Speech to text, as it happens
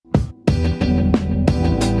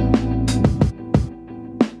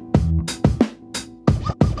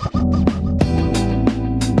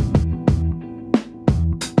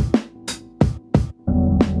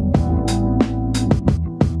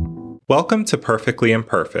Welcome to Perfectly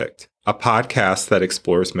Imperfect, a podcast that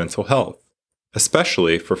explores mental health,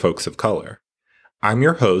 especially for folks of color. I'm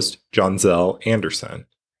your host, Jonzel Anderson.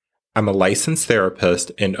 I'm a licensed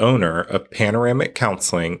therapist and owner of Panoramic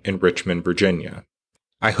Counseling in Richmond, Virginia.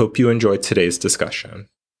 I hope you enjoyed today's discussion.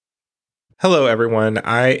 Hello, everyone.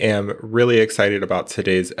 I am really excited about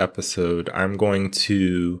today's episode. I'm going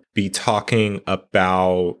to be talking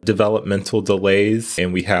about developmental delays,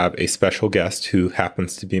 and we have a special guest who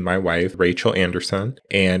happens to be my wife, Rachel Anderson.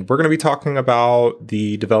 And we're going to be talking about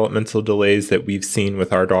the developmental delays that we've seen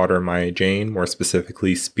with our daughter, Maya Jane, more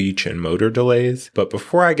specifically speech and motor delays. But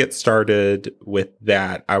before I get started with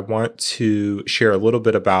that, I want to share a little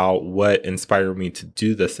bit about what inspired me to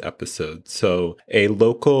do this episode. So a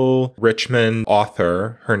local Richmond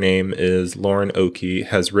author, her name is Lauren Oakey,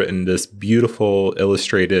 has written this beautiful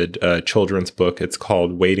illustrated children's book. It's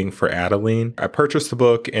called Waiting for Adeline. I purchased the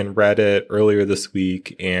book and read it earlier this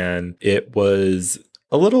week, and it was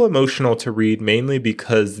a little emotional to read, mainly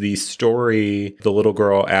because the story, the little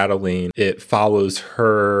girl Adeline, it follows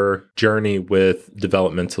her journey with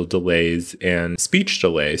developmental delays and speech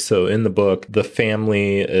delay. So in the book, the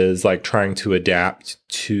family is like trying to adapt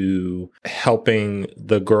to helping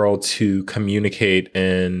the girl to communicate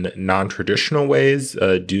in non-traditional ways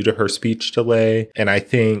due to her speech delay. And I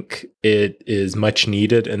think it is much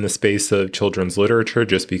needed in the space of children's literature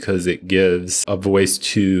just because it gives a voice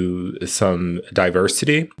to some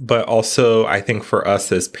diversity. But also, I think for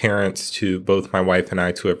us as parents, to both my wife and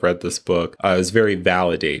I, to have read this book, is very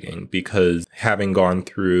validating because having gone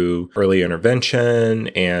through early intervention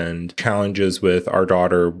and challenges with our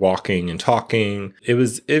daughter walking and talking, it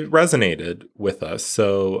resonated with us.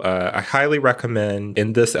 So I highly recommend.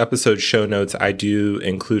 In this episode's show notes, I do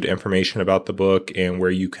include information about the book and where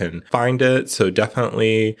you can find it. So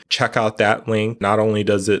definitely check out that link. Not only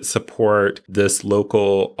does it support this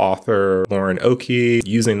local author, Lauren Oakey,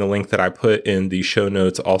 using the link that I put in the show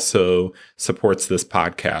notes also supports this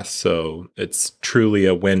podcast. So it's truly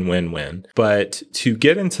a win-win-win. But to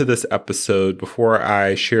get into this episode, before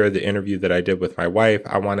I share the interview that I did with my wife,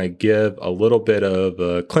 I want to give a little bit of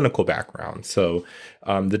a clinical background. So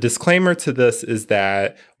the disclaimer to this is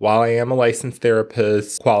that while I am a licensed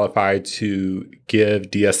therapist qualified to give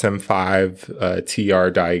DSM-5 TR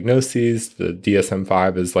diagnoses, the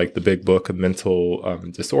DSM-5 is like the big book of mental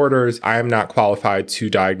disorders, I am not qualified to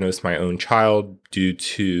diagnose my own child due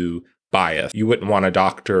to bias. You wouldn't want a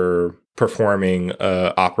doctor performing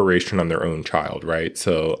an operation on their own child, right?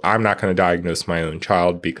 So I'm not going to diagnose my own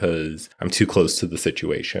child because I'm too close to the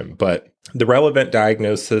situation. But the relevant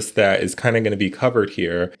diagnosis that is kind of going to be covered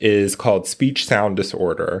here is called speech sound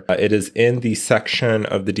disorder. It is in the section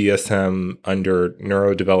of the DSM under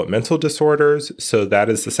neurodevelopmental disorders. So that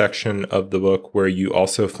is the section of the book where you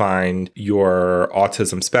also find your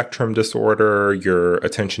autism spectrum disorder, your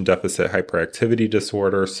attention deficit hyperactivity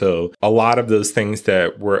disorder. So a lot of those things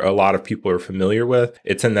that a lot of people are familiar with,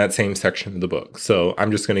 it's in that same section of the book. So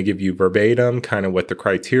I'm just going to give you verbatim kind of what the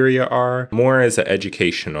criteria are, more as an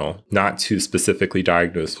educational, not to specifically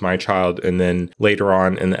diagnose my child. And then later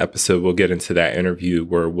on in the episode, we'll get into that interview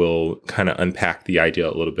where we'll kind of unpack the idea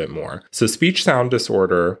a little bit more. So speech sound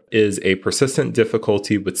disorder is a persistent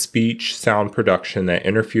difficulty with speech sound production that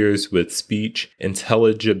interferes with speech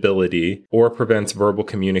intelligibility or prevents verbal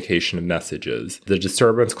communication of messages. The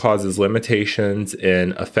disturbance causes limitations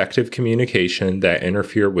in effective communication that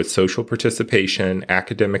interfere with social participation,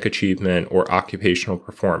 academic achievement, or occupational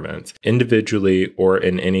performance, individually or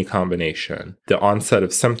in any combination. The onset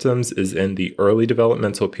of symptoms is in the early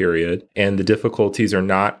developmental period, and the difficulties are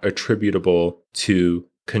not attributable to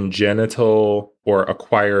congenital or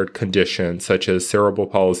acquired conditions such as cerebral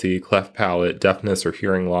palsy, cleft palate, deafness or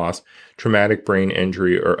hearing loss, traumatic brain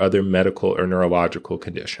injury, or other medical or neurological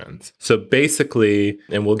conditions. So basically,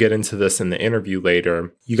 and we'll get into this in the interview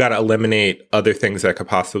later, you got to eliminate other things that could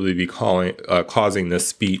possibly be causing this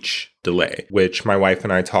speech delay, which my wife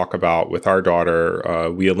and I talk about with our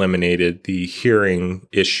daughter. We eliminated the hearing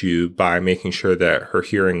issue by making sure that her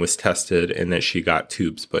hearing was tested and that she got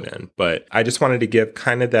tubes put in. But I just wanted to give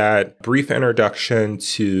kind of that brief introduction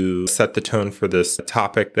to set the tone for this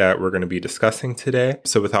topic that we're going to be discussing today.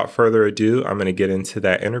 So without further ado, I'm going to get into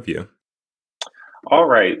that interview. All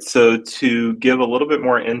right. So to give a little bit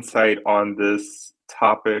more insight on this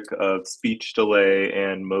topic of speech delay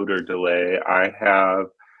and motor delay, I have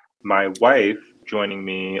my wife joining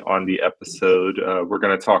me on the episode. We're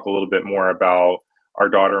going to talk a little bit more about our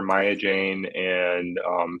daughter, Maya Jane, and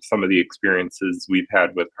some of the experiences we've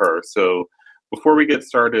had with her. So Before we get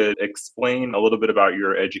started, explain a little bit about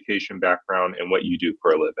your education background and what you do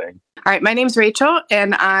for a living. All right, my name's Rachel,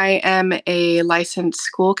 and I am a licensed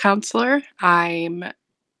school counselor. I'm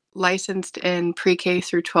licensed in pre-K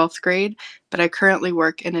through 12th grade, but I currently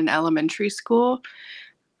work in an elementary school,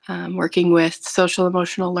 working with social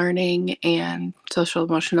emotional learning and social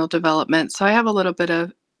emotional development. So I have a little bit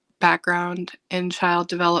of background in child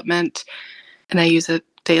development, and I use it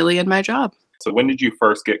daily in my job. So when did you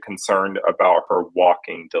first get concerned about her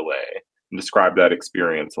walking delay? And describe that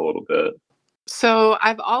experience a little bit. So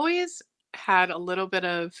I've always had a little bit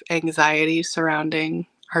of anxiety surrounding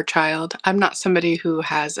our child. I'm not somebody who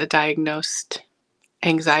has a diagnosed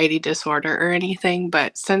anxiety disorder or anything,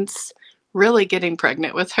 but since really getting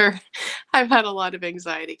pregnant with her, I've had a lot of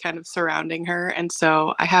anxiety kind of surrounding her. And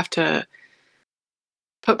so I have to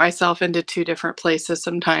put myself into two different places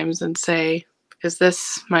sometimes and say, is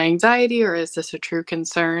this my anxiety or is this a true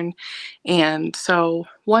concern? And so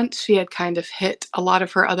once she had kind of hit a lot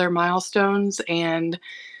of her other milestones and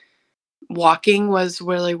walking was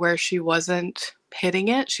really where she wasn't hitting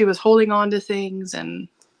it, she was holding on to things and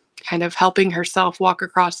kind of helping herself walk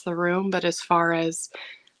across the room. But as far as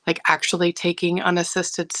like actually taking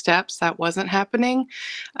unassisted steps, that wasn't happening.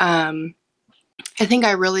 Um, I think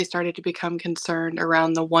I really started to become concerned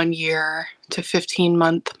around the 1 year to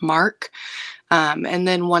 15-month mark. And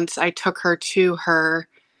then once I took her to her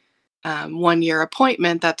 1 year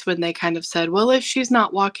appointment, that's when they kind of said, well, if she's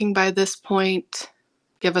not walking by this point,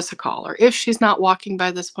 give us a call. Or if she's not walking by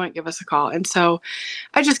this point, give us a call. And so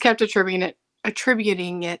I just kept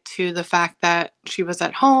attributing it to the fact that she was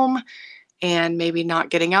at home and maybe not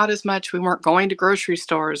getting out as much. We weren't going to grocery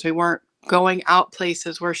stores. We weren't going out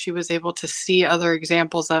places where she was able to see other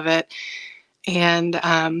examples of it. And so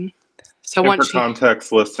And for once she,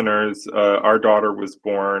 context, listeners, our daughter was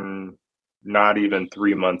born not even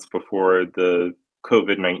 3 months before the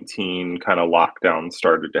COVID-19 kind of lockdown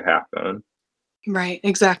started to happen. right,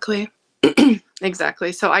 exactly.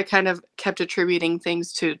 Exactly. So I kind of kept attributing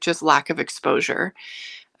things to just lack of exposure.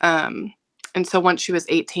 Um, and so once she was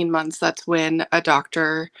 18 months, that's when a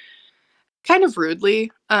doctor kind of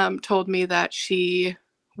rudely told me that she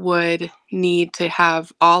would need to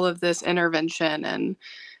have all of this intervention and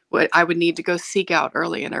what I would need to go seek out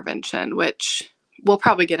early intervention, which we'll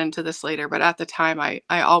probably get into this later. But at the time, I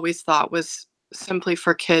always thought was simply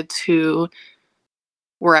for kids who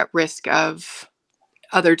were at risk of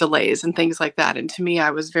other delays and things like that. And to me,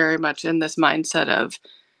 I was very much in this mindset of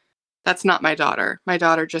that's not my daughter. My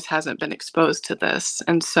daughter just hasn't been exposed to this.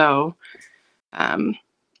 And so um,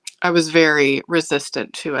 I was very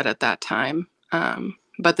resistant to it at that time.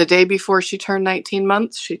 But the day before she turned 19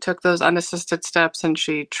 months, she took those unassisted steps and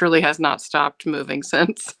she truly has not stopped moving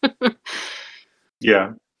since.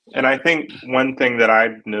 Yeah. And I think one thing that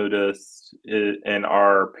I've noticed in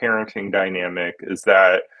our parenting dynamic is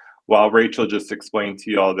that while Rachel just explained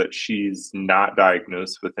to y'all that she's not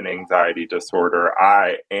diagnosed with an anxiety disorder,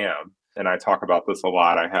 I am. And I talk about this a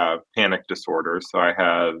lot. I have panic disorder. So I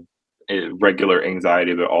have a regular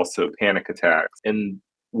anxiety, but also panic attacks. And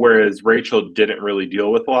whereas Rachel didn't really deal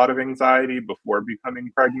with a lot of anxiety before becoming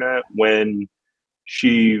pregnant, when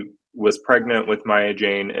she was pregnant with Maya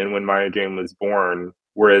Jane and when Maya Jane was born,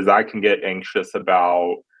 whereas I can get anxious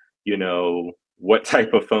about, what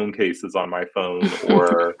type of phone case is on my phone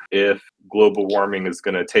or if global warming is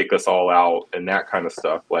going to take us all out and that kind of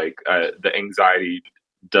stuff. Like the anxiety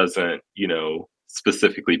doesn't,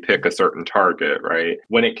 specifically pick a certain target, right?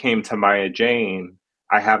 When it came to Maya Jane,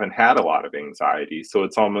 I haven't had a lot of anxiety. So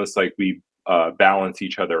it's almost like we balance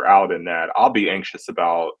each other out in that I'll be anxious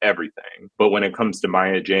about everything. But when it comes to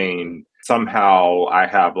Maya Jane, somehow I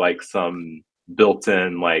have like some built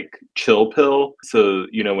in like chill pill. So,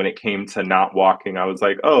 when it came to not walking, I was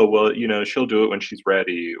like, oh, well, she'll do it when she's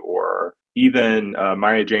ready. Or even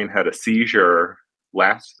Maya Jane had a seizure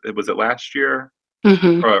was it last year?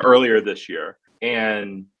 Hmm. Earlier this year.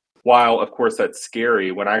 And while, of course, that's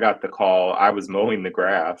scary, when I got the call, I was mowing the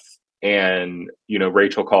grass and,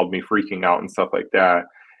 Rachel called me freaking out and stuff like that.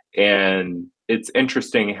 And it's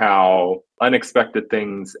interesting how unexpected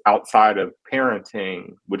things outside of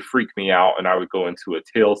parenting would freak me out and I would go into a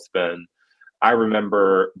tailspin. I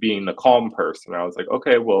remember being the calm person. I was like,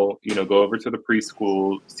 okay, well, go over to the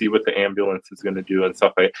preschool, see what the ambulance is going to do and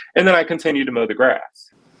stuff like that. And then I continue to mow the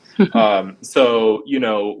grass. So,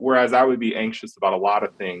 whereas I would be anxious about a lot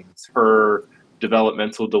of things, her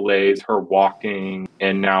developmental delays, her walking,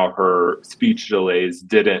 and now her speech delays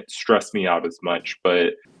didn't stress me out as much.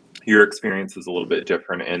 But your experience is a little bit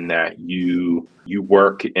different in that you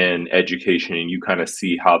work in education and you kind of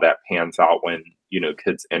see how that pans out when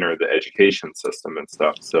kids enter the education system and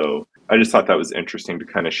stuff. So I just thought that was interesting to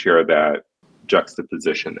kind of share that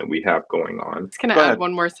juxtaposition that we have going on. I was going to add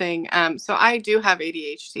one more thing. So I do have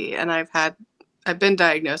ADHD, and I've been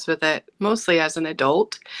diagnosed with it mostly as an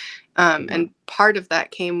adult. And part of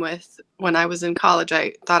that came with when I was in college,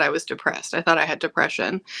 I thought I was depressed. I thought I had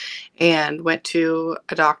depression and went to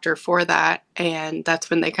a doctor for that. And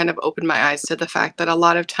that's when they kind of opened my eyes to the fact that a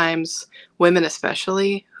lot of times women,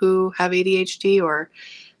 especially who have ADHD or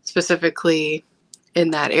specifically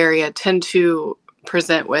in that area, tend to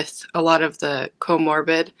present with a lot of the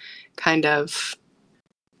comorbid kind of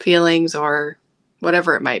feelings or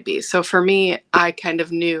whatever it might be. So for me, I kind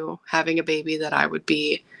of knew having a baby that I would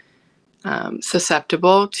be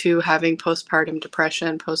susceptible to having postpartum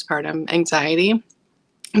depression, postpartum anxiety.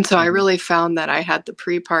 And so I really found that I had the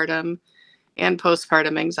prepartum and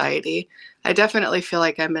postpartum anxiety. I definitely feel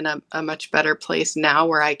like I'm in a much better place now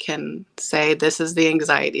where I can say, this is the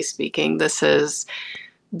anxiety speaking. This is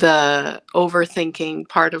the overthinking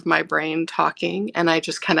part of my brain talking. And I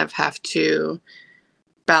just kind of have to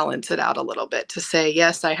balance it out a little bit to say,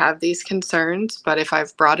 yes, I have these concerns, but if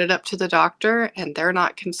I've brought it up to the doctor and they're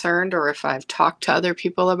not concerned, or if I've talked to other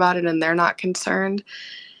people about it and they're not concerned,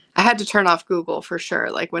 I had to turn off Google for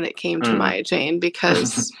sure, like when it came to Maya Jane,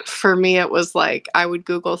 because for me, it was like I would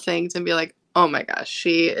Google things and be like, oh my gosh,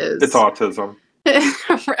 she is... It's autism.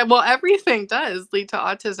 Well, everything does lead to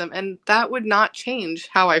autism, and that would not change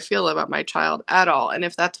how I feel about my child at all. And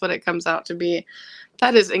if that's what it comes out to be,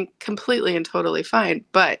 that is completely and totally fine.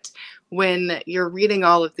 But when you're reading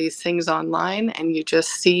all of these things online and you just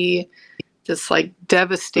see this like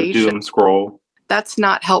devastation, the doom scroll, that's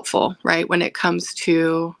not helpful, right? When it comes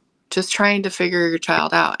to just trying to figure your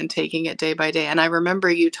child out and taking it day by day. And I remember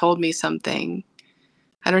you told me something,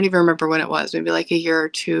 I don't even remember when it was, maybe like a year or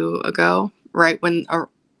two ago, right when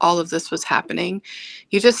all of this was happening.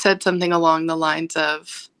 You just said something along the lines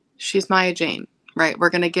of, she's Maya Jane, right? We're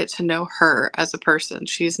going to get to know her as a person.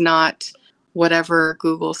 She's not whatever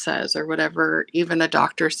Google says or whatever even a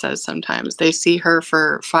doctor says sometimes. They see her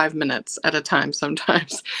for 5 minutes at a time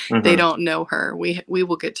sometimes. They don't know her. We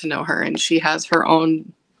will get to know her, and she has her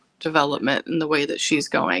own development in the way that she's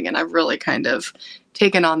going. And I've really kind of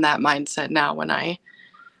taken on that mindset now when I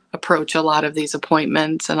approach a lot of these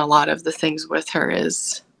appointments, and a lot of the things with her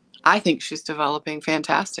is, I think she's developing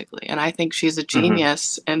fantastically. And I think she's a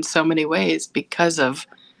genius in so many ways because of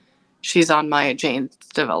she's on Maya Jane's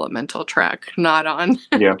developmental track, not on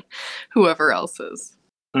whoever else's.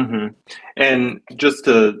 And just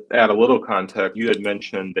to add a little context, you had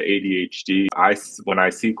mentioned the ADHD. When I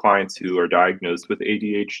see clients who are diagnosed with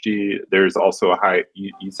ADHD, there's also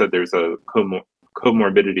you said there's a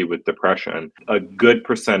comorbidity with depression. A good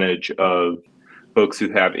percentage of folks who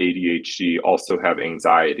have ADHD also have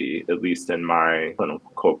anxiety, at least in my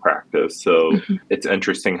clinical practice. So it's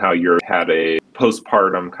interesting how you had a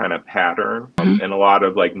postpartum kind of pattern. And a lot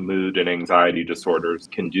of like mood and anxiety disorders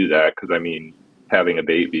can do that because, I mean, having a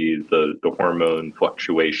baby, the hormone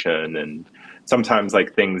fluctuation, and sometimes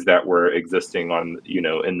like things that were existing on,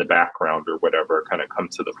 in the background or whatever kind of come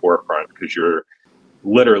to the forefront because you're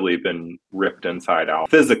literally been ripped inside out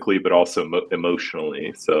physically, but also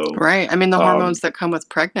emotionally. So, right. I mean, the hormones that come with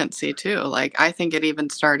pregnancy too. Like, I think it even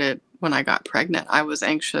started when I got pregnant. I was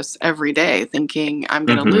anxious every day thinking I'm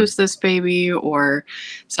going to lose this baby or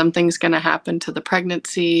something's going to happen to the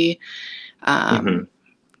pregnancy.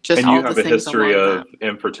 Just and all you have the a things history of that.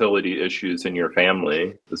 Infertility issues in your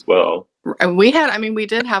family as well. We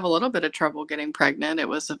did have a little bit of trouble getting pregnant. It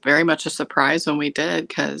was very much a surprise when we did,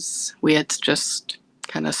 because we had just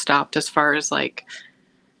kind of stopped as far as like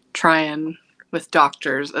trying with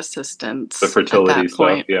doctors' assistance. The fertility at that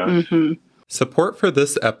point. stuff, Support for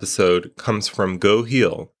this episode comes from Go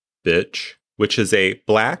Heal, Bitch, which is a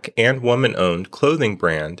Black and woman-owned clothing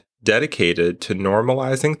brand dedicated to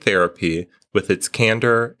normalizing therapy with its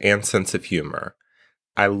candor and sense of humor.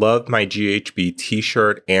 I love my GHB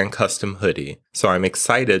t-shirt and custom hoodie, so I'm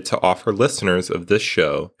excited to offer listeners of this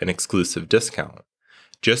show an exclusive discount.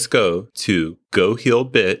 Just go to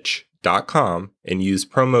gohealbitch.com and use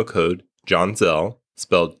promo code JOHNZELL,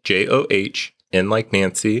 spelled JOHN like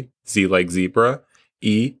Nancy, Z like zebra,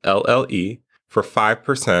 ELLE, for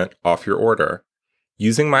 5% off your order.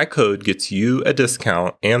 Using my code gets you a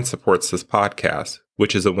discount and supports this podcast,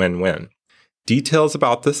 which is a win-win. Details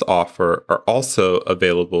about this offer are also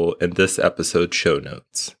available in this episode's show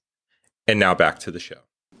notes. And now back to the show.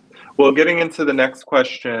 Well, getting into the next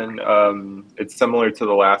question, it's similar to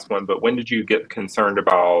the last one, but when did you get concerned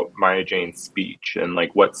about Maya Jane's speech, and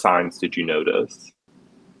like what signs did you notice?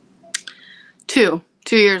 2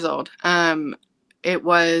 years old. it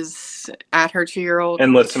was at her 2-year-old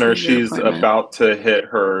And listener, 2-year she's appointment. about to hit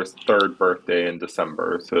her third birthday in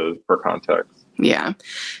December, so for context. Yeah.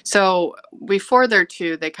 So before they're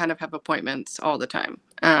 2, they kind of have appointments all the time.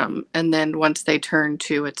 And then once they turn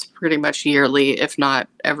 2, it's pretty much yearly, if not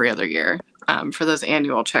every other year, for those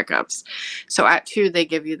annual checkups. So at 2, they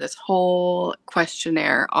give you this whole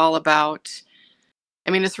questionnaire all about,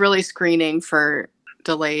 I mean, it's really screening for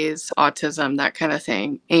delays, autism, that kind of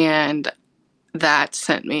thing. And that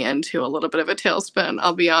sent me into a little bit of a tailspin,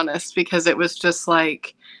 I'll be honest, because it was just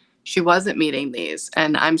like she wasn't meeting these.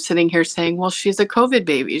 And I'm sitting here saying, well, she's a COVID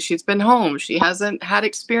baby. She's been home. She hasn't had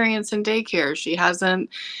experience in daycare. She hasn't,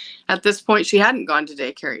 at this point, she hadn't gone to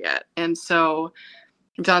daycare yet. And so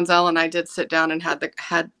John Zell and I did sit down and had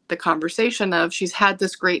the conversation of, she's had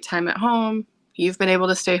this great time at home. You've been able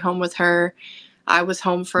to stay home with her. I was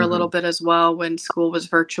home for a little bit as well when school was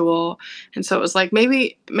virtual. And so it was like,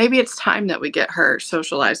 maybe it's time that we get her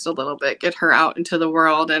socialized a little bit, get her out into the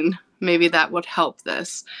world, and maybe that would help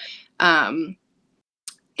this. And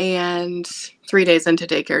 3 days into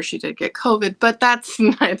daycare, she did get COVID, but that's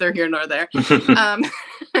neither here nor there.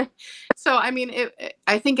 So, I mean,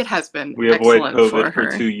 I think it has been We avoid excellent COVID for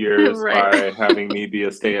her. 2 years Right. by having me be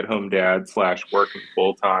a stay-at-home dad / working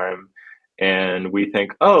full-time. And we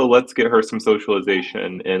think, oh, let's get her some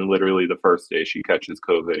socialization. And literally the first day she catches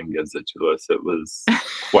COVID and gives it to us. It was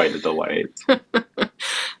quite a delight.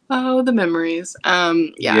 Oh, the memories.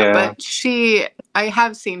 Yeah. But I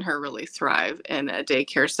have seen her really thrive in a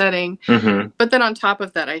daycare setting. But then on top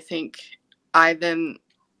of that, I think I then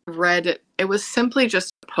read, it was simply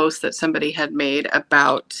just a post that somebody had made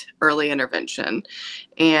about early intervention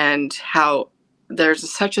and how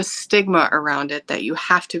there's such a stigma around it that you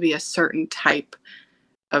have to be a certain type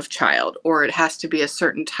of child, or it has to be a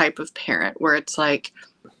certain type of parent, where it's like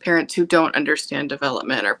parents who don't understand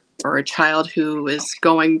development, or a child who is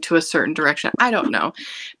going to a certain direction. I don't know.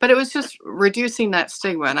 But it was just reducing that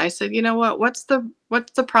stigma. And I said, you know what? What's the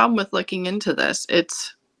problem with looking into this?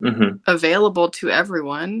 It's available to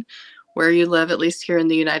everyone where you live, at least here in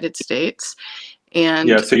the United States. And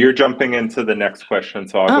yeah, so you're jumping into the next question,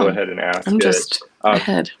 so I'll go ahead and ask I'm it. just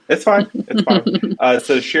ahead. It's fine. It's fine.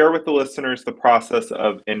 So share with the listeners the process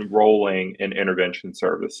of enrolling in intervention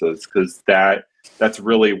services, because that's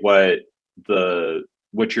really what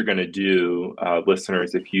you're going to do,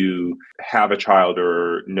 listeners, if you have a child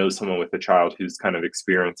or know someone with a child who's kind of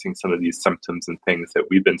experiencing some of these symptoms and things that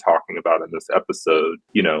we've been talking about in this episode.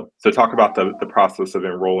 So talk about the process of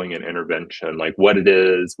enrolling in intervention, like what it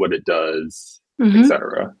is, what it does,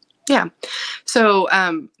 etc. Yeah. So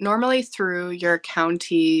normally through your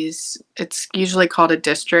counties, it's usually called a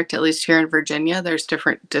district, at least here in Virginia. There's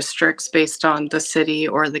different districts based on the city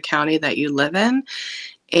or the county that you live in.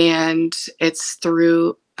 And it's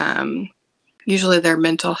through usually their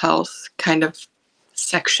mental health kind of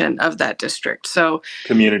section of that district. So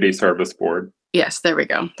Community Service Board. Yes, there we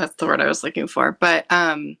go. That's the word I was looking for. But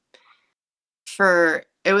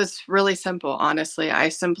it was really simple, honestly. I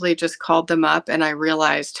simply just called them up and I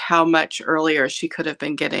realized how much earlier she could have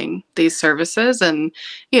been getting these services. And,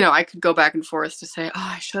 I could go back and forth to say, oh,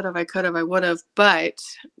 I should have, I could have, I would have. But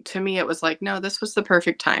to me, it was like, no, this was the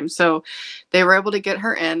perfect time. So they were able to get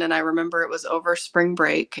her in. And I remember it was over spring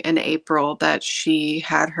break in April that she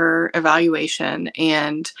had her evaluation.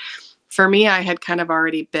 And for me, I had kind of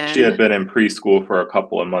already been. She had been in preschool for a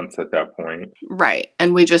couple of months at that point. Right.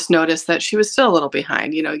 And we just noticed that she was still a little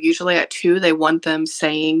behind. Usually at 2, they want them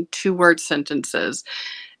saying 2-word sentences.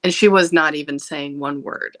 And she was not even saying one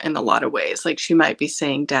word in a lot of ways. Like she might be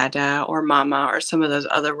saying dada or mama or some of those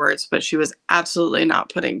other words, but she was absolutely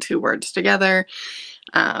not putting 2 words together.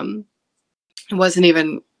 Wasn't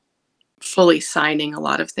even fully signing a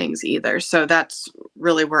lot of things either. So that's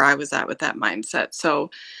really where I was at with that mindset. So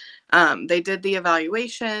they did the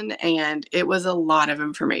evaluation and it was a lot of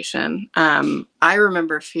information. I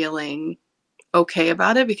remember feeling okay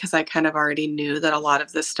about it because I kind of already knew that a lot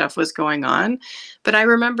of this stuff was going on. But I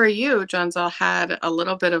remember you, John Zell, had a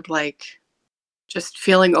little bit of like just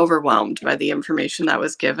feeling overwhelmed by the information that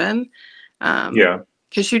was given. Yeah.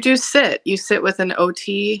 Because you sit with an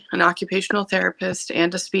OT, an occupational therapist,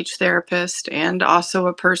 and a speech therapist, and also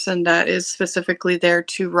a person that is specifically there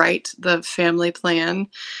to write the family plan.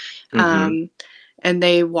 And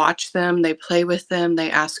they watch them, they play with them,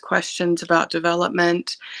 they ask questions about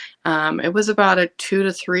development. It was about a 2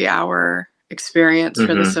 to 3 hour experience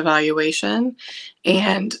for this evaluation.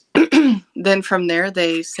 And then from there,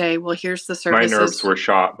 they say, well, here's the services. My nerves were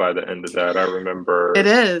shot by the end of that. I remember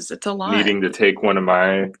it's a lot. Needing to take one of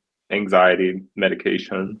my anxiety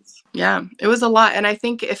medications. Yeah, it was a lot. And I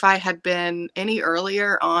think if I had been any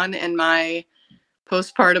earlier on in my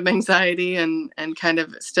postpartum anxiety and kind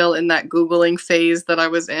of still in that Googling phase that I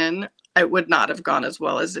was in, it would not have gone as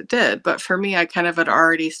well as it did. But for me, I kind of had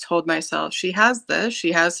already told myself, she has this,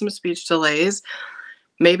 she has some speech delays.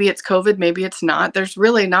 Maybe it's COVID, maybe it's not. There's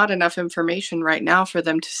really not enough information right now for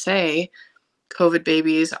them to say COVID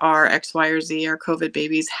babies are X, Y, or Z, or COVID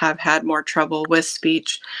babies have had more trouble with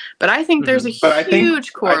speech. But I think there's a But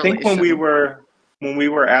huge I think when correlation. we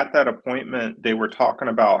were at that appointment, they were talking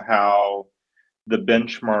about how the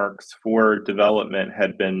benchmarks for development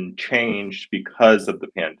had been changed because of the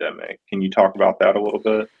pandemic. Can you talk about that a little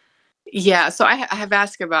bit? Yeah, so I have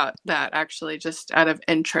asked about that actually just out of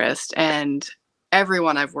interest, and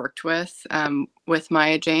everyone I've worked with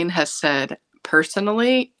Maya Jane has said,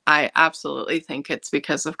 personally, I absolutely think it's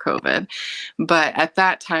because of COVID. But at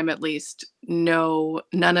that time, at least, no,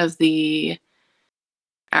 none of the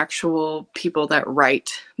actual people that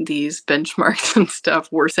write these benchmarks and stuff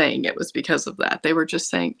were saying it was because of that. They were just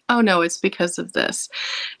saying, oh no, it's because of this.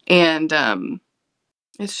 And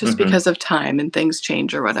it's just Hmm. because of time and things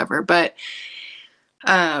change or whatever. But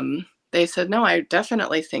they said, no, I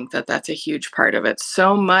definitely think that that's a huge part of it.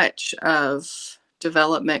 So much of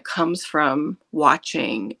development comes from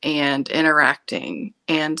watching and interacting.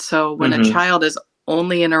 And so when a Hmm. child is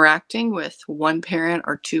only interacting with one parent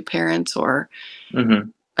or two parents or Hmm.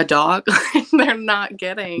 a dog, they're not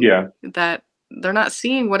getting Yeah. that. They're not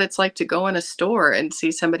seeing what it's like to go in a store and see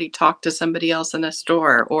somebody talk to somebody else in a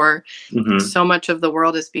store, or Hmm. so much of the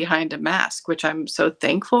world is behind a mask, which I'm so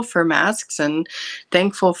thankful for masks and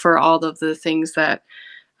thankful for all of the things that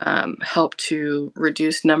help to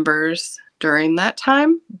reduce numbers during that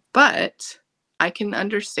time. But I can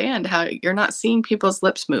understand how you're not seeing people's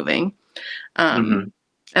lips moving. Um, Hmm.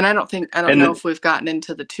 and I don't know And if we've gotten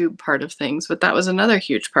into the tube part of things, but that was another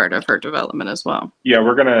huge part of her development as well. yeah,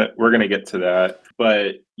 we're gonna get to that.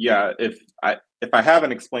 But yeah, if I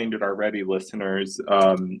haven't explained it already, listeners,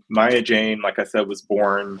 Maya Jane, like I said, was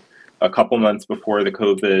born a couple months before the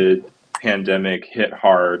COVID pandemic hit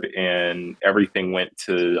hard and everything went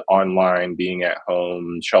to online, being at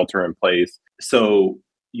home, shelter in place. So,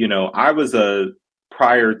 I was a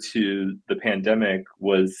prior to the pandemic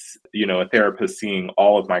was, a therapist seeing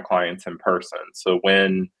all of my clients in person. So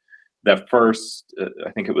when the first,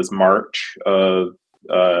 I think it was March of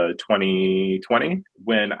 2020,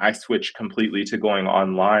 when I switched completely to going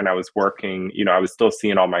online. I was working, I was still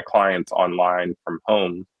seeing all my clients online from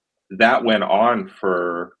home. That went on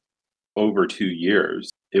for over 2 years.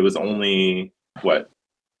 It was only, what,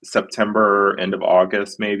 September, end of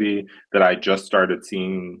August, maybe, that I just started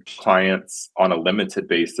seeing clients on a limited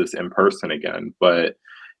basis in person again. But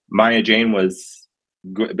Maya Jane was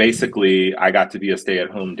basically, I got to be a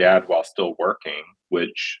stay-at-home dad while still working,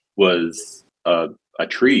 which was a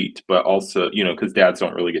treat, but also, because dads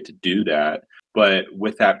don't really get to do that. But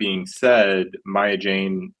with that being said, Maya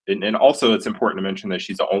Jane, and also it's important to mention that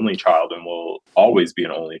she's the only child and will always be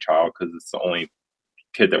an only child because it's the only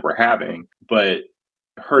kid that we're having. But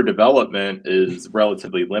her development is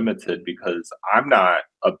relatively limited because I'm not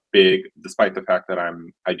a big, despite the fact that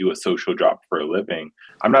I do a social job for a living,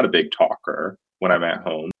 I'm not a big talker when I'm at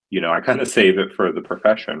home. I kind of save it for the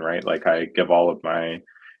profession, right? Like I give all of my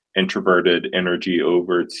introverted energy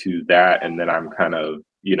over to that, and then I'm kind of,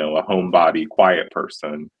 a homebody, quiet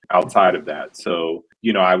person outside of that. So,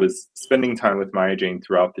 I was spending time with Maya Jane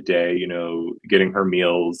throughout the day, getting her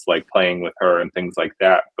meals, like playing with her and things like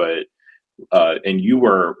that. But and you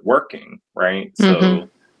were working, right? Mm-hmm.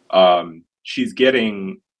 So she's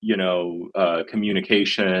getting,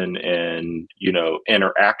 communication and,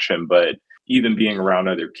 interaction, but even being around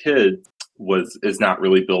other kids is not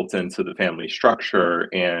really built into the family structure.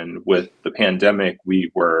 And with the pandemic,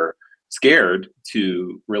 we were scared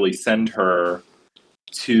to really send her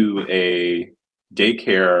to a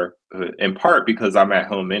daycare, in part because I'm at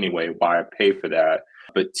home anyway, why I pay for that.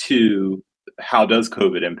 But two, how does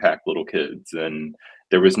COVID impact little kids? And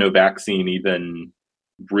there was no vaccine even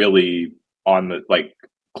really on the, like,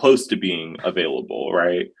 close to being available,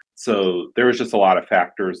 right? So there was just a lot of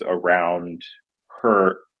factors around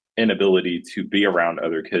her inability to be around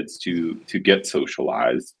other kids to get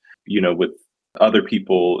socialized. With other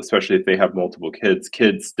people, especially if they have multiple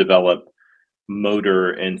kids develop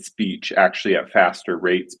motor and speech actually at faster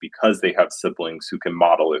rates because they have siblings who can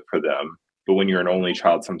model it for them. But when you're an only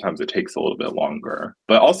child, sometimes it takes a little bit longer.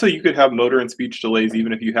 But also, you could have motor and speech delays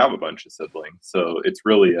even if you have a bunch of siblings. So it's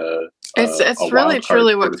really a It's really wild card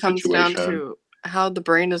truly sort what of comes down situation. to how the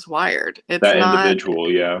brain is wired. It's That not,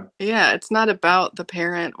 individual, yeah. yeah, it's not about the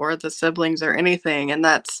parent or the siblings or anything. And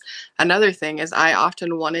that's another thing is I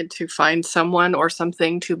often wanted to find someone or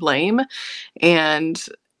something to blame. And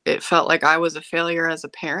it felt like I was a failure as a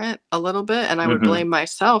parent a little bit, and I would Mhm. blame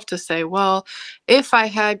myself to say, "Well, if I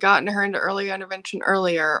had gotten her into early intervention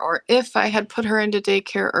earlier, or if I had put her into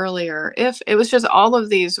daycare earlier, if" it was just all of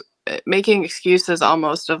these, making excuses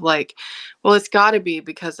almost of like, "Well, it's gotta be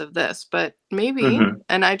because of this," but maybe, Mhm.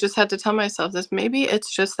 and I just had to tell myself this, maybe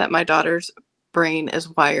it's just that my daughter's brain is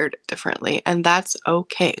wired differently, and that's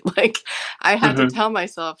okay. Like, I had to Mhm. tell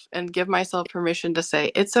myself and give myself permission to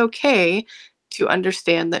say, "It's okay to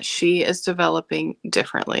understand that she is developing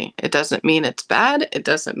differently. It doesn't mean it's bad. It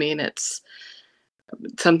doesn't mean it's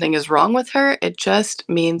something is wrong with her. It just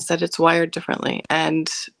means that it's wired differently. And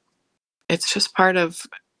it's just part of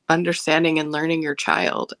understanding and learning your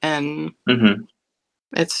child. And Mhm.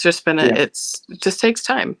 it's just been Yeah. it just takes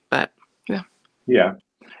time. But yeah. Yeah.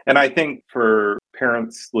 And I think for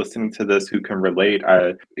parents listening to this who can relate,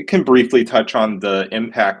 I it can briefly touch on the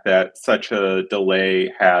impact that such a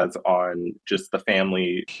delay has on just the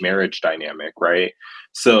family marriage dynamic, right?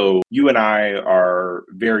 So you and I are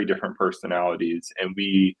very different personalities,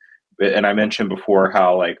 and I mentioned before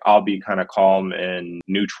how like I'll be kind of calm and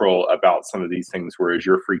neutral about some of these things, whereas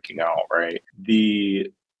you're freaking out, right?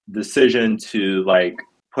 The decision to like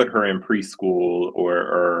put her in preschool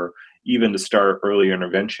or even to start early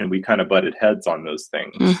intervention, we kind of butted heads on those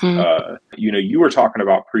things. Hmm. You were talking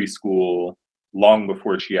about preschool long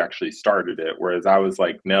before she actually started it, whereas I was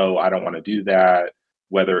like, no, I don't want to do that,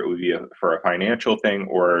 whether it would be for a financial thing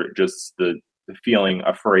or just the feeling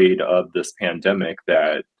afraid of this pandemic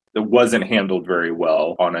that it wasn't handled very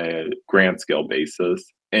well on a grand scale basis.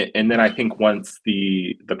 And then I think once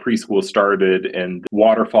the preschool started and the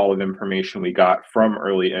waterfall of information we got from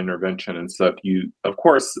early intervention and stuff, you of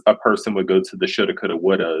course a person would go to the shoulda, coulda,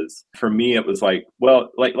 wouldas. For me, it was like,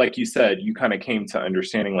 well, like you said, you kind of came to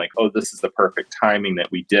understanding like, oh, this is the perfect timing that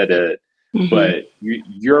we did it. Hmm. But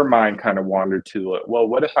your mind kind of wandered to, like, well,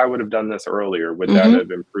 what if I would have done this earlier? Would that Hmm. have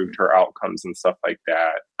improved her outcomes and stuff like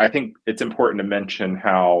that? I think it's important to mention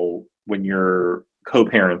how when you're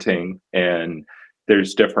co-parenting and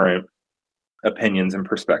there's different opinions and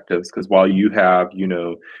perspectives, because while you have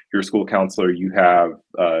your school counselor, you have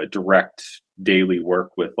direct daily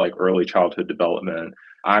work with like early childhood development.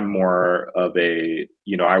 I'm more of a,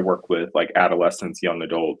 I work with like adolescents, young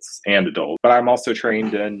adults, and adults, but I'm also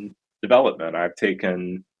trained in development. I've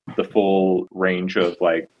taken the full range of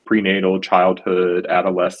like prenatal, childhood,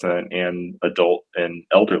 adolescent, and adult and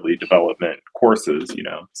elderly development courses.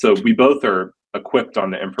 So we both are equipped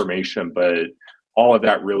on the information, but all of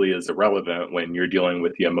that really is irrelevant when you're dealing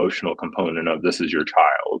with the emotional component of this is your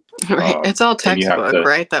child. Right. It's all And you have textbook, to,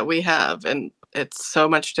 right? That we have. And it's so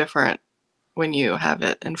much different when you have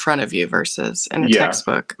it in front of you versus in a yeah.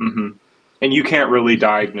 textbook. hmm And you can't really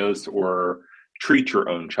diagnose or treat your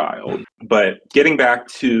own child. But getting back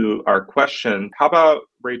to our question, how about,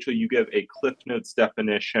 Rachel, you give a Cliff Notes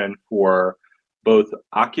definition for both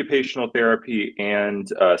occupational therapy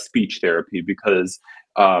and speech therapy? Because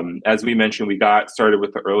as we mentioned, we got started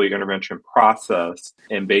with the early intervention process,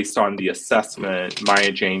 and based on the assessment,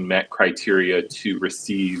 Maya Jane met criteria to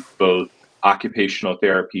receive both occupational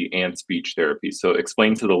therapy and speech therapy. So,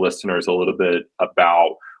 explain to the listeners a little bit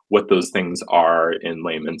about what those things are in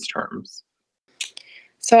layman's terms.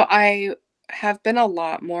 So I have been a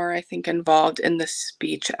lot more, I think, involved in the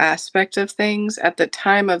speech aspect of things. At the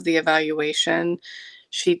time of the evaluation,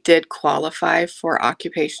 she did qualify for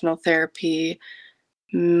occupational therapy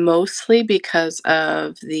mostly because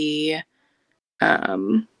of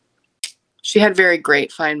um, she had very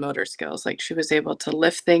great fine motor skills. Like she was able to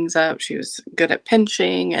lift things up. She was good at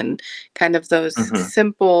pinching and kind of those hmm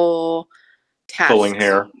simple Pulling tasks.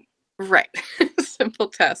 hair. Right. Simple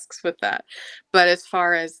tasks with that. But as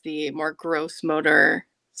far as the more gross motor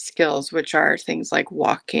skills, which are things like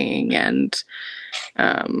walking and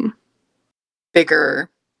um, bigger,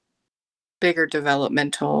 bigger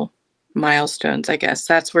developmental milestones, I guess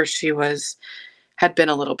that's where she had been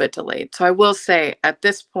a little bit delayed. So I will say at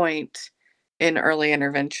this point in early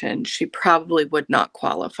intervention, she probably would not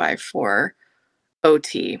qualify for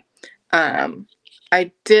OT. Um,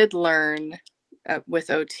 I did learn with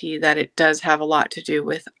OT that it does have a lot to do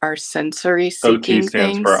with our sensory OT seeking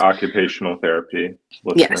stands for things. occupational therapy,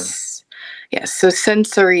 listeners. Yes. Yes. So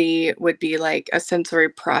sensory would be like a sensory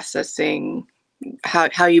processing,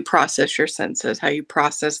 how you process your senses, how you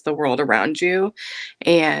process the world around you.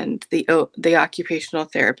 And the occupational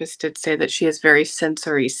therapist did say that she is very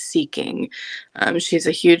sensory seeking. She's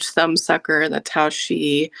a huge thumb sucker. That's how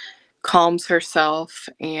she calms herself,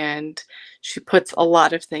 and she puts a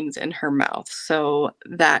lot of things in her mouth. So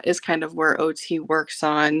that is kind of where OT works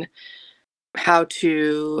on how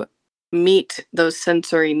to meet those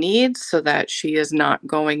sensory needs so that she is not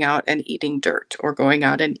going out and eating dirt or going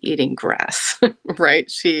out and eating grass,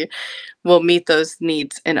 right? She will meet those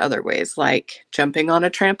needs in other ways, like jumping on a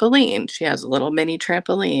trampoline. She has a little mini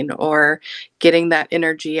trampoline, or getting that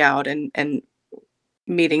energy out and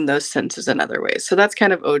meeting those senses in other ways. So that's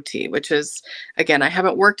kind of OT, which is, again, I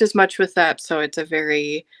haven't worked as much with that, so it's a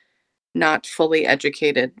very not fully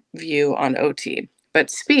educated view on OT. But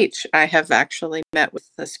speech, I have actually met with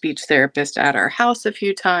a speech therapist at our house a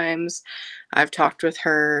few times. I've talked with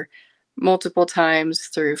her multiple times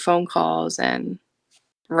through phone calls and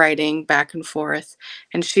writing back and forth.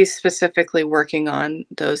 And she's specifically working on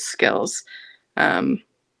those skills, um,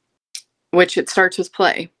 which it starts with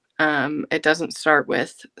play. It doesn't start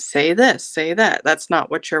with say this, say that. That's not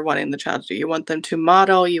what you're wanting the child to do. You want them to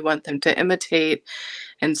model, you want them to imitate.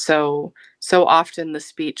 And so often the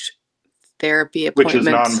speech therapy Which is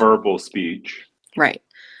appointments, nonverbal speech. right.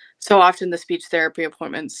 So often the speech therapy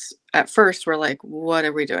appointments at first were like, what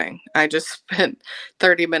are we doing? I just spent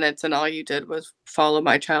 30 minutes and all you did was follow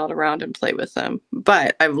my child around and play with them.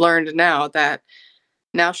 But I've learned now that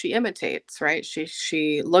now she imitates, right?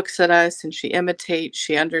 She looks at us and she imitates.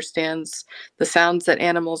 She understands the sounds that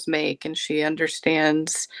animals make, and she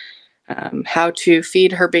understands how to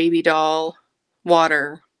feed her baby doll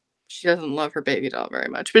water. She doesn't love her baby doll very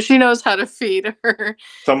much, but she knows how to feed her.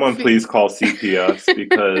 Someone Feed. please call CPS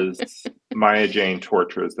because Maya Jane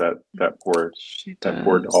tortures that poor She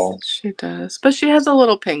doll. does. She does. But she has a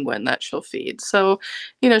little penguin that she'll feed. So,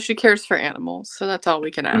 she cares for animals. So that's all we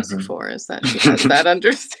can ask for, is that she has that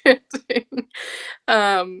understanding.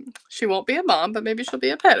 She won't be a mom, but maybe she'll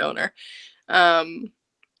be a pet owner. Um,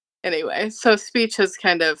 anyway, so speech is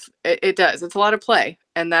kind of, it does. It's a lot of play.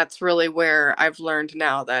 And that's really where I've learned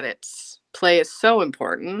now that play is so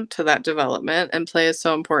important to that development, and play is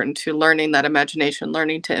so important to learning that imagination,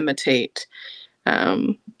 learning to imitate.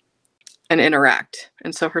 Um, and interact.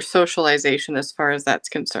 And so her socialization, as far as that's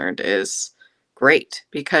concerned, is great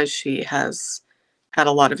because she has had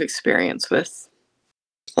a lot of experience with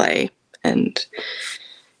play and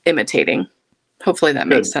imitating. Hopefully that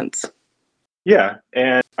makes sense. Yeah.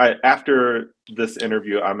 And after this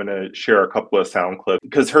interview, I'm going to share a couple of sound clips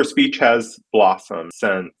because her speech has blossomed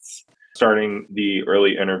since starting the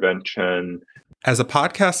early intervention. As a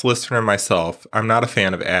podcast listener myself, I'm not a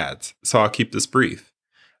fan of ads, so I'll keep this brief.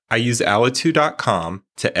 I use Alitu.com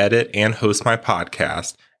to edit and host my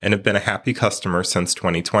podcast and have been a happy customer since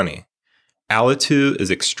 2020. Alitu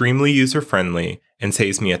is extremely user-friendly and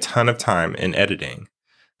saves me a ton of time in editing.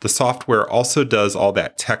 The software also does all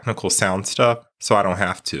that technical sound stuff, so I don't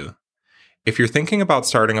have to. If you're thinking about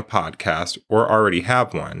starting a podcast or already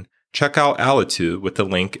have one, check out Alitu with the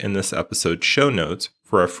link in this episode's show notes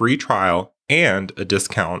for a free trial and a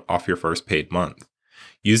discount off your first paid month.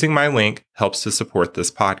 Using my link helps to support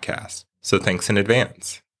this podcast, so thanks in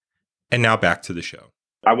advance. And now back to the show.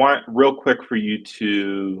 I want real quick for you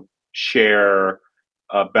to share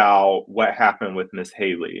about what happened with Miss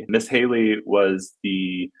Haley. Miss Haley was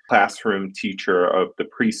the classroom teacher of the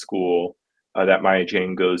preschool that Maya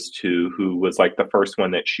Jane goes to, who was like the first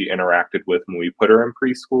one that she interacted with when we put her in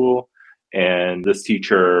preschool. And this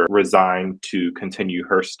teacher resigned to continue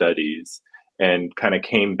her studies and kind of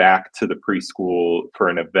came back to the preschool for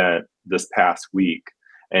an event this past week.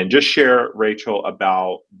 And just share, Rachel,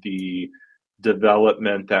 about the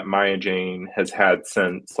development that Maya Jane has had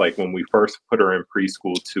since, like, when we first put her in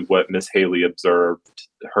preschool to what Miss Haley observed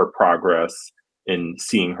her progress in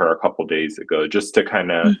seeing her a couple days ago, just to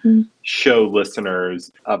kind of show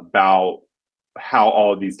listeners about how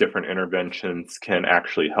all of these different interventions can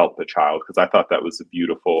actually help the child, because I thought that was a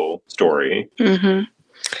beautiful story.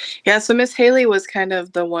 Yeah, so Miss Haley was kind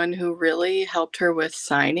of the one who really helped her with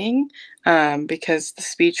signing, because the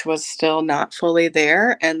speech was still not fully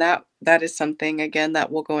there, and that is something, again,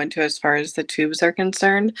 that we'll go into as far as the tubes are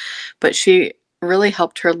concerned. But she really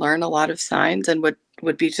helped her learn a lot of signs, and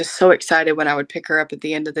would be just so excited when I would pick her up at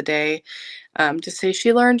the end of the day, to say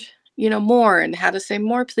she learned more, and how to say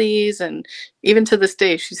more please. And even to this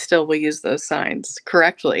day she still will use those signs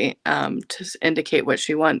correctly, to indicate what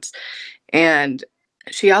she wants. And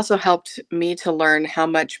she also helped me to learn how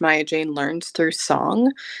much Maya Jane learns through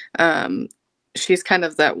song. She's kind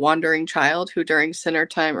of that wandering child who during center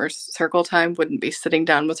time or circle time wouldn't be sitting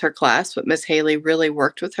down with her class, but Miss Haley really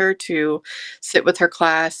worked with her to sit with her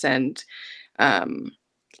class and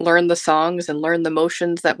learn the songs and learn the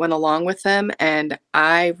motions that went along with them. And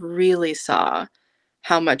I really saw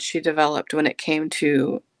how much she developed when it came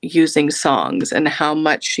to using songs, and how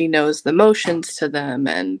much she knows the motions to them.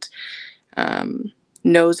 And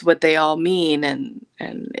knows what they all mean, and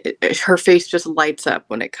her face just lights up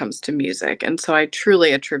when it comes to music. And so I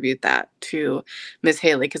truly attribute that to Miss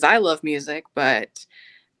Haley, because I love music, but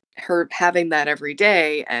her having that every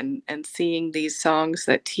day and seeing these songs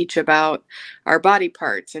that teach about our body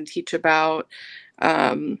parts and teach about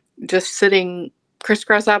um, just sitting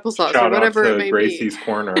crisscross applesauce or Shout out whatever it to may be. Gracie's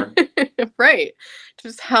Corner. Right.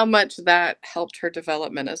 Just how much that helped her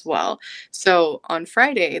development as well. So on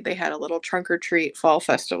Friday, they had a little trunk or treat fall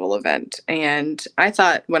festival event. And I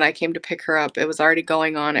thought when I came to pick her up, it was already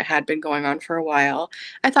going on. It had been going on for a while.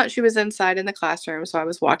 I thought she was inside in the classroom. So I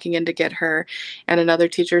was walking in to get her. And another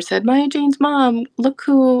teacher said, Maya Jane's mom, look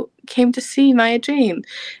who came to see Maya Jane.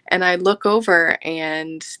 And I look over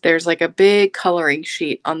and there's like a big coloring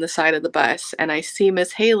sheet on the side of the bus. And I see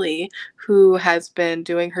Miss Haley, who has been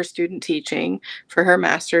doing her student teaching for her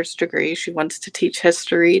master's degree. She wants to teach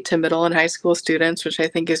history to middle and high school students, which I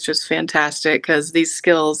think is just fantastic because these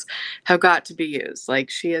skills have got to be used.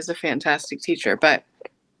 Like, she is a fantastic teacher. But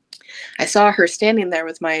I saw her standing there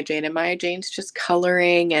with Maya Jane, and Maya Jane's just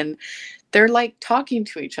coloring, and they're like talking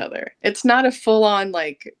to each other. It's not a full on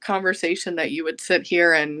like conversation that you would sit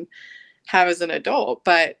here and have as an adult,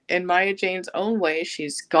 but in Maya Jane's own way,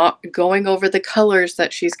 she's going over the colors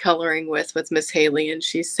that she's coloring with Miss Haley, and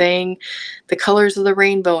she's saying the colors of the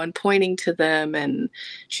rainbow and pointing to them, and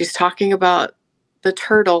she's talking about the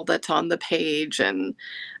turtle that's on the page. And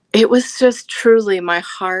it was just truly, my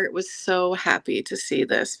heart was so happy to see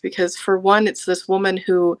this because, for one, it's this woman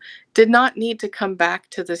who did not need to come back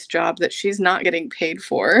to this job that she's not getting paid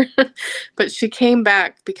for, but she came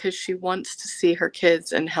back because she wants to see her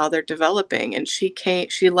kids and how they're developing. And she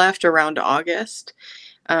left around August.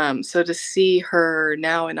 So to see her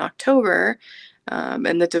now in October,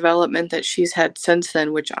 and the development that she's had since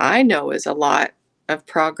then, which I know is a lot of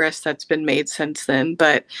progress that's been made since then,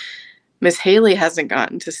 but Miss Haley hasn't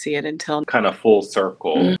gotten to see it until Kind of full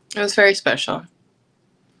circle. it was very special.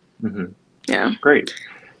 Mm-hmm. Yeah. Great.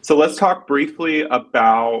 So let's talk briefly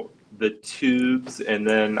about the tubes, and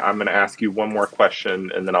then I'm going to ask you one more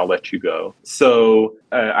question, and then I'll let you go. So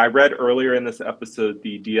I read earlier in this episode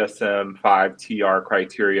the DSM-5 TR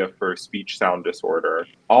criteria for speech sound disorder.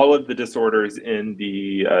 All of the disorders in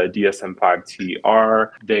the DSM-5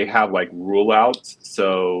 TR, they have like rule outs.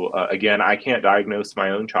 So again, I can't diagnose my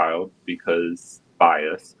own child because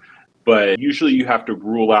bias. But usually you have to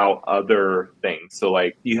rule out other things. So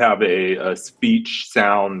like you have a speech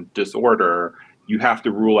sound disorder, you have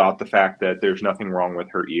to rule out the fact that there's nothing wrong with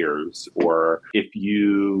her ears. Or if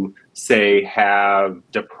you say have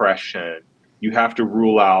depression, you have to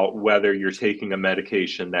rule out whether you're taking a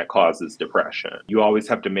medication that causes depression. You always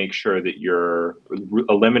have to make sure that you're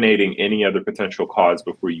eliminating any other potential cause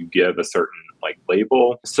before you give a certain like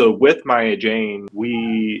label. So with Maya Jane,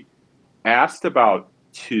 we asked about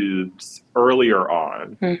tubes earlier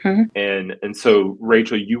on. Mm-hmm. And so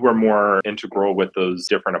Rachel, you were more integral with those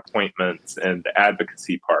different appointments and the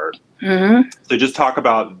advocacy part. Mm-hmm. So just talk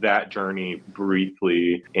about that journey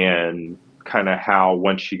briefly and kind of how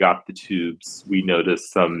once she got the tubes, we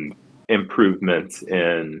noticed some improvements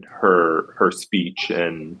in her speech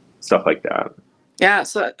and stuff like that. Yeah,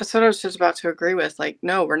 so that's what I was just about to agree with. Like,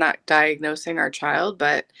 no, we're not diagnosing our child,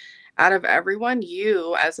 but out of everyone,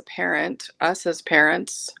 you as a parent, us as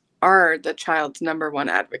parents, are the child's number one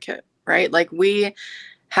advocate, right? Like, we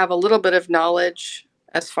have a little bit of knowledge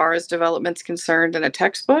as far as development's concerned in a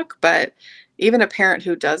textbook, but even a parent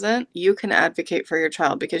who doesn't, you can advocate for your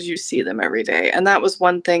child because you see them every day. And that was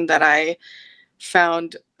one thing that I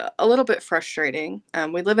found a little bit frustrating.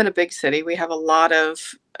 We live in a big city. We have a lot of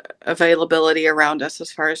availability around us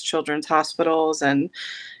as far as children's hospitals and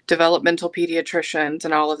developmental pediatricians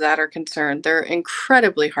and all of that are concerned. They're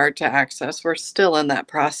incredibly hard to access. We're still in that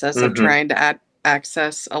process of trying to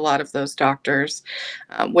access a lot of those doctors.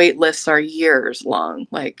 Wait lists are years long.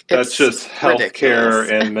 Like, That's it's just ridiculous.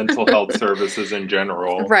 healthcare and mental health services in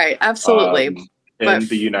general. Right, absolutely. In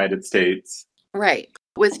the United States. Right.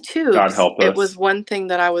 With God tubes, help it us. was one thing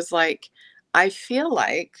that I was like, I feel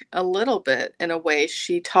like a little bit in a way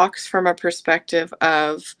she talks from a perspective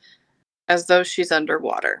of as though she's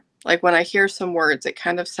underwater. Like, when I hear some words, it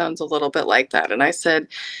kind of sounds a little bit like that. And I said,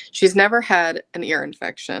 she's never had an ear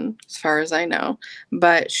infection, as far as I know,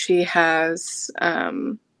 but she has,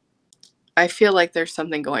 I feel like there's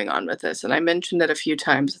something going on with this. And I mentioned it a few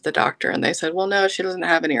times at the doctor, and they said, well, no, she doesn't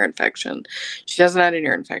have an ear infection. She doesn't have an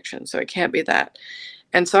ear infection, so it can't be that.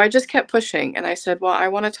 And so I just kept pushing, and I said, well, I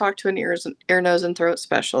want to talk to an ear, nose, and throat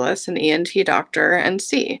specialist, an ENT doctor, and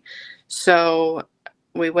see. So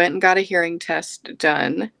we went and got a hearing test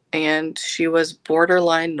done, and she was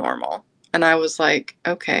borderline normal. And I was like,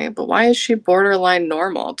 okay, but why is she borderline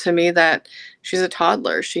normal? To me, that she's a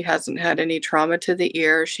toddler. She hasn't had any trauma to the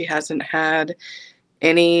ear. She hasn't had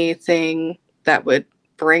anything that would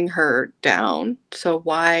bring her down. So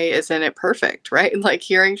why isn't it perfect, right? Like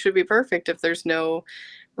hearing should be perfect if there's no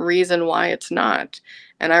reason why it's not.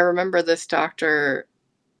 And I remember this doctor,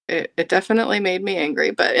 it definitely made me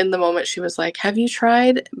angry, but in the moment she was like, "Have you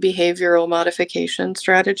tried behavioral modification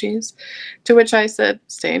strategies?" To which I said,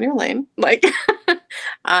 "Stay in your lane." Like,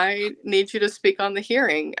 I need you to speak on the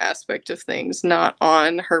hearing aspect of things, not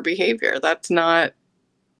on her behavior. That's not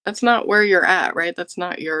where you're at, right? That's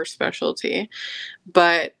not your specialty.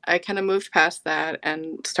 But I kind of moved past that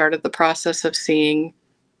and started the process of seeing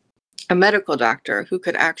a medical doctor who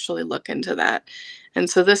could actually look into that. And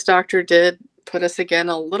so this doctor did put us again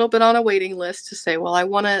a little bit on a waiting list to say, well,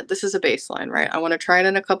 this is a baseline, right? I want to try it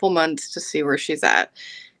in a couple months to see where she's at.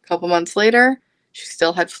 A couple months later, she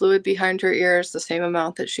still had fluid behind her ears, the same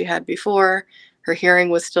amount that she had before. Her hearing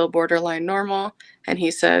was still borderline normal. And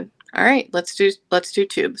he said, all right, let's do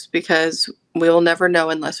tubes because we'll never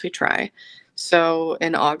know unless we try. So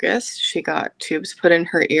in August, she got tubes put in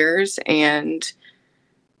her ears, and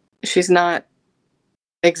she's not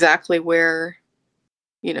exactly where,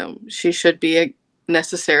 she should be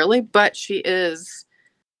necessarily, but she has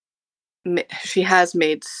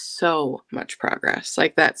made so much progress.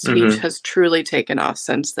 Like that speech Hmm. has truly taken off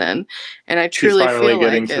since then. And I She's truly finally feel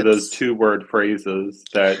getting like to those it's 2-word phrases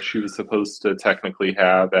that she was supposed to technically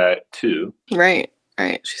have at 2. right,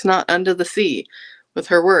 right. She's not under the sea with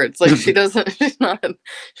her words. Like she doesn't, she's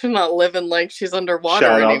not living like she's underwater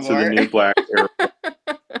Shout out to the anymore. new Black Air.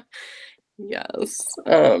 Yes.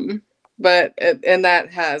 But and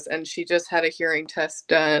that has, and she just had a hearing test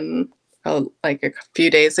done like a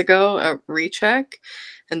few days ago, a recheck,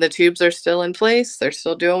 and the tubes are still in place. They're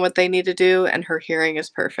still doing what they need to do, and her hearing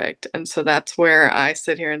is perfect. And so that's where I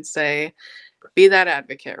sit here and say, be that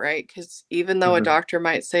advocate, right? Because even though a Mhm. doctor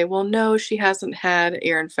might say, well, no, she hasn't had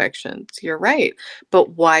ear infections, you're right.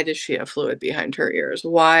 But why does she have fluid behind her ears?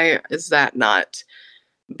 Why is that not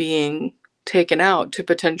being taken out to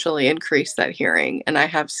potentially increase that hearing? And I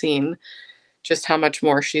have seen just how much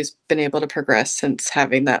more she's been able to progress since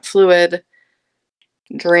having that fluid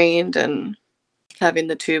drained and having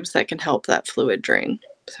the tubes that can help that fluid drain.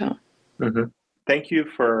 So, Mhm. Thank you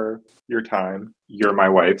for your time. You're my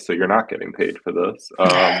wife, so you're not getting paid for this.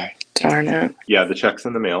 darn it. Yeah, the check's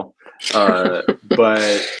in the mail.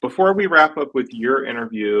 But before we wrap up with your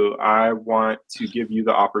interview, I want to give you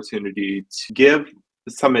the opportunity to give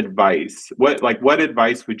some advice. What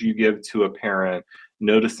advice would you give to a parent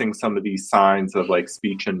noticing some of these signs of like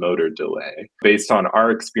speech and motor delay? Based on our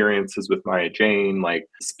experiences with Maya Jane, like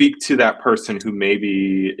speak to that person who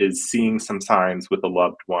maybe is seeing some signs with a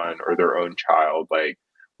loved one or their own child. Like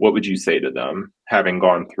what would you say to them having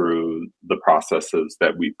gone through the processes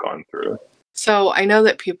that we've gone through? So I know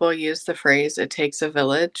that people use the phrase "it takes a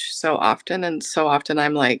village" so often, and so often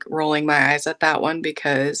I'm like rolling my eyes at that one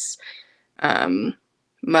because um,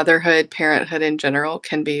 motherhood, parenthood in general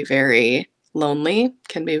can be very lonely,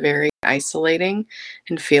 can be very isolating,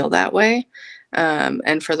 and feel that way.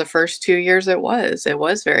 And for the first 2 years, it was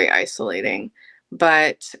very isolating.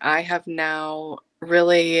 But I have now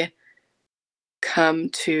really come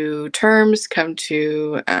to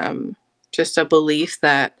just a belief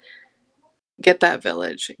that get that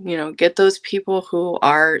village, get those people who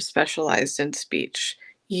are specialized in speech.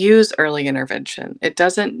 Use early intervention. It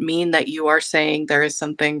doesn't mean that you are saying there is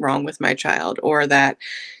something wrong with my child or that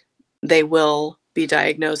they will be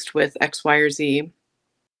diagnosed with X, Y, or Z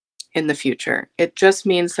in the future. It just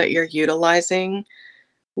means that you're utilizing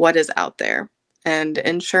what is out there. And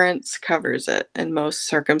insurance covers it in most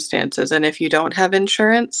circumstances. And if you don't have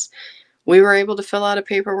insurance, we were able to fill out a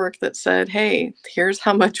paperwork that said, hey, here's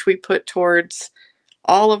how much we put towards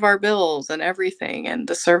all of our bills and everything, and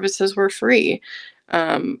the services were free,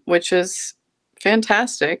 which is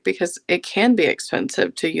fantastic because it can be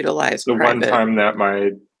expensive to utilize The one private. time that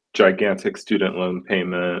my gigantic student loan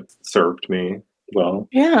payment served me well.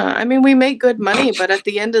 Yeah, I mean, we make good money, but at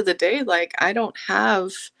the end of the day, like, I don't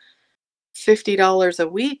have $50 a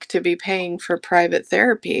week to be paying for private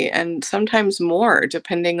therapy, and sometimes more,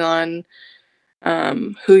 depending on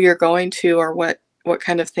who you're going to or what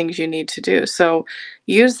kind of things you need to do. So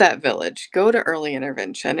use that village. Go to early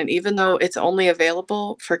intervention, and even though it's only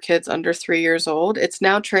available for kids under 3 years old, it's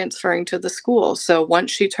now transferring to the school. So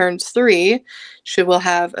once she turns 3, she will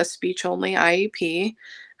have a speech only IEP.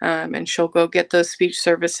 And she'll go get those speech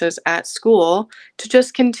services at school to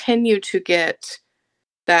just continue to get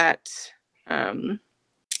that. Um,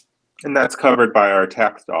 And that's covered by our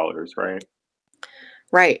tax dollars, right?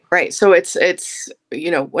 Right, right. So it's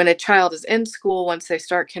when a child is in school, once they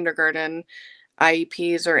start kindergarten,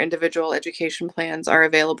 IEPs or individual education plans are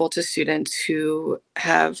available to students who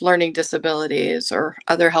have learning disabilities or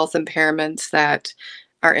other health impairments that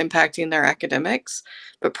are impacting their academics.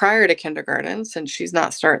 But prior to kindergarten, since she's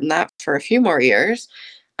not starting that for a few more years,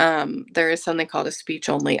 there is something called a speech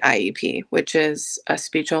only IEP, which is a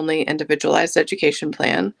speech only individualized education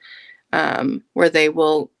plan, where they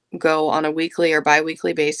will go on a weekly or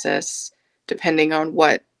biweekly basis, depending on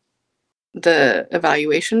what the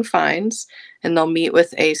evaluation finds, and they'll meet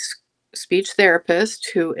with a speech therapist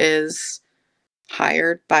who is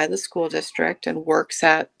hired by the school district and works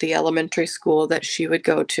at the elementary school that she would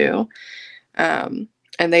go to. Um,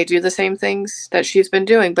 and they do the same things that she's been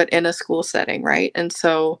doing, but in a school setting, right? And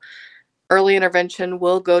so early intervention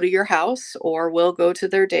will go to your house or will go to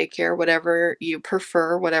their daycare, whatever you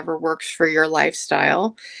prefer, whatever works for your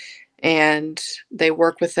lifestyle. And they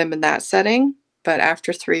work with them in that setting. But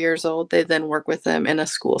after 3 years old, they then work with them in a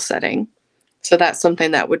school setting. So that's something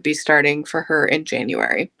that would be starting for her in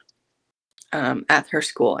January, at her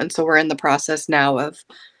school. And so we're in the process now of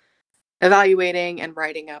evaluating and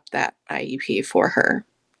writing up that IEP for her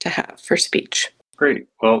to have for speech. Great.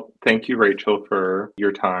 Well, thank you, Rachel, for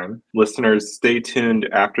your time. Listeners, stay tuned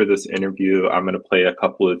after this interview. I'm going to play a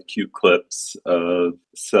couple of cute clips of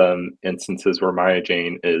some instances where Maya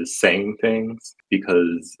Jane is saying things,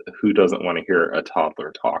 because who doesn't want to hear a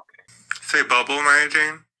toddler talking? Say bubble, Maya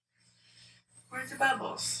Jane. Where's the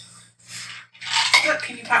bubbles? Look,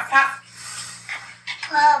 can you pop pop?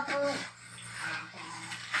 Bubble.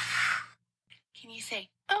 Can you say,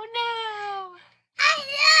 oh no? I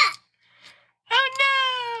know. Oh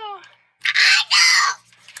no! I know.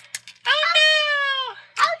 Oh no!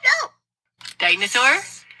 Oh no. Dinosaur?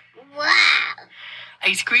 Wow.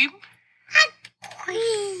 Ice cream?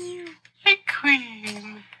 Queen. Ice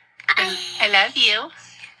cream. I love you.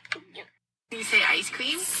 Can you say ice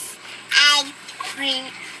cream? Ice cream.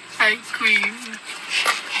 Ice cream.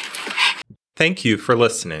 Thank you for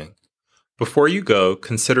listening. Before you go,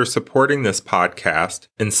 consider supporting this podcast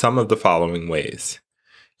in some of the following ways.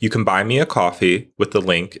 You can buy me a coffee with the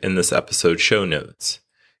link in this episode's show notes.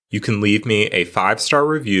 You can leave me a 5-star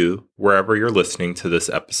review wherever you're listening to this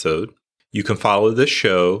episode. You can follow this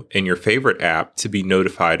show in your favorite app to be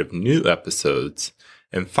notified of new episodes.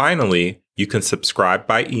 And finally, you can subscribe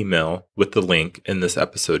by email with the link in this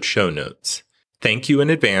episode's show notes. Thank you in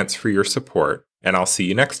advance for your support, and I'll see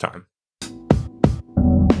you next time.